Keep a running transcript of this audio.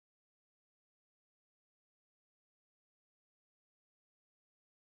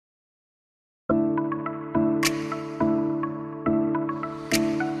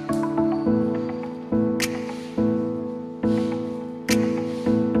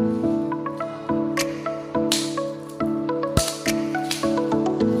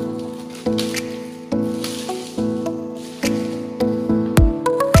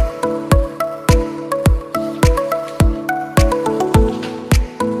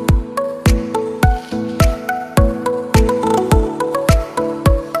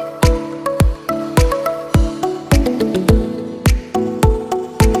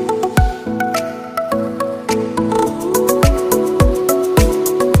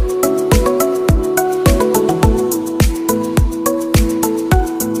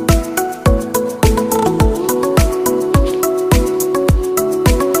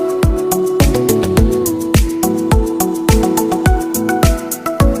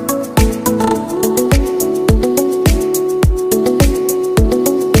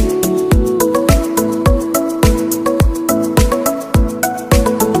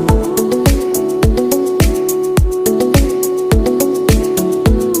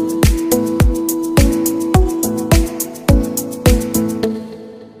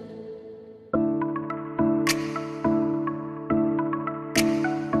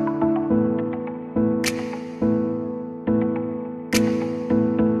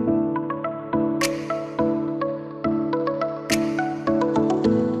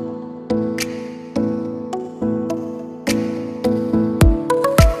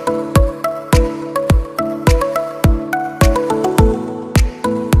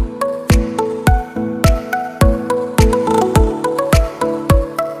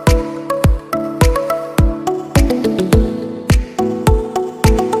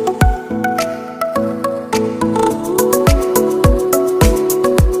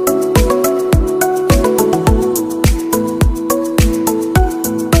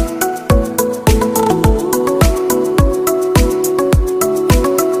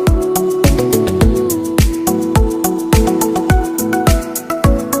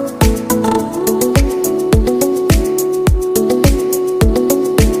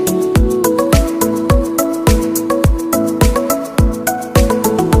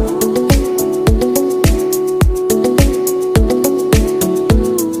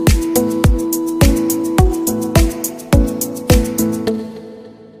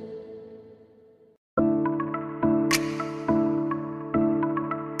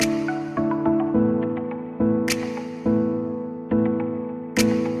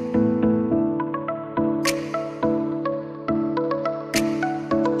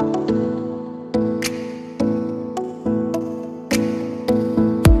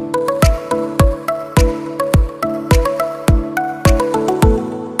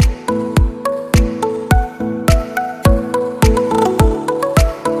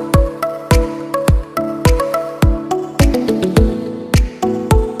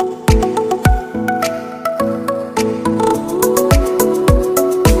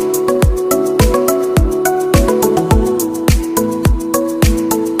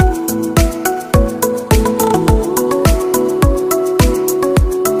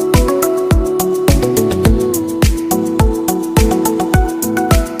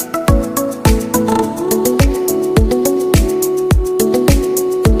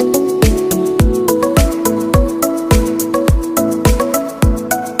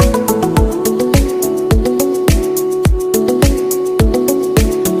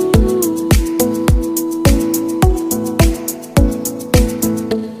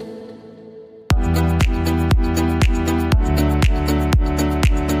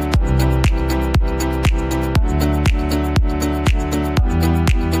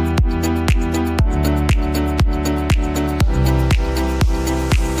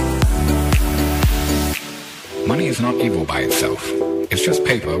not evil by itself. It's just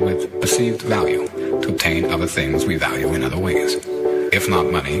paper with perceived value to obtain other things we value in other ways. If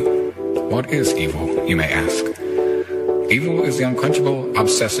not money, what is evil, you may ask? Evil is the unquenchable,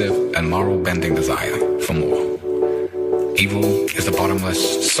 obsessive, and moral-bending desire for more. Evil is the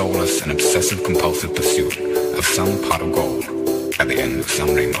bottomless, soulless, and obsessive-compulsive pursuit of some pot of gold at the end of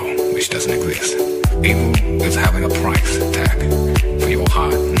some rainbow which doesn't exist. Evil is having a price tag for your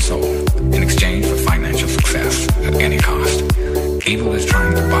heart and soul in exchange for financial success at any cost. Evil is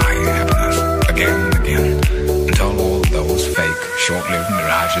trying to buy happiness again and again until all of those fake, short-lived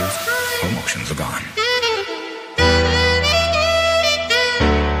mirages or emotions are gone.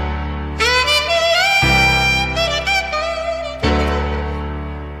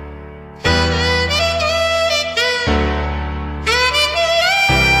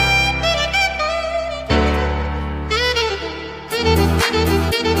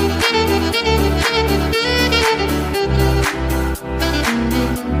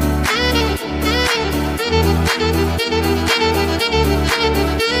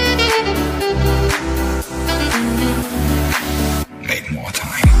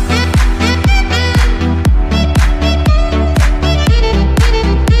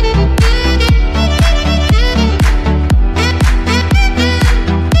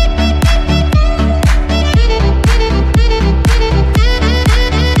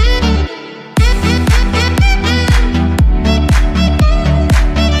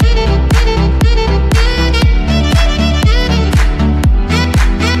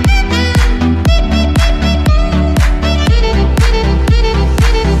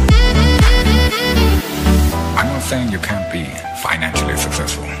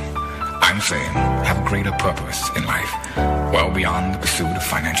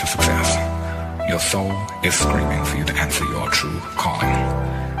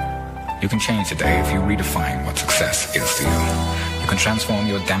 Transform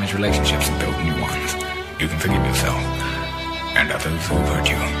your damaged relationships and build new ones. You can forgive yourself and others who hurt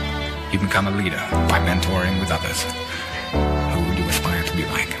you. You can become a leader by mentoring with others. Who would you aspire to be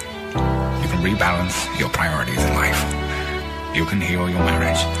like? You can rebalance your priorities in life. You can heal your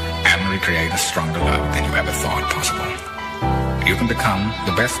marriage and recreate a stronger love than you ever thought possible. You can become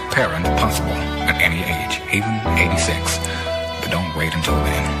the best parent possible at any age, even 86. But don't wait until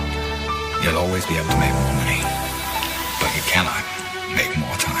then. You'll always be able to make more money, but you cannot make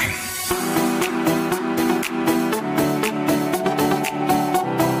more time.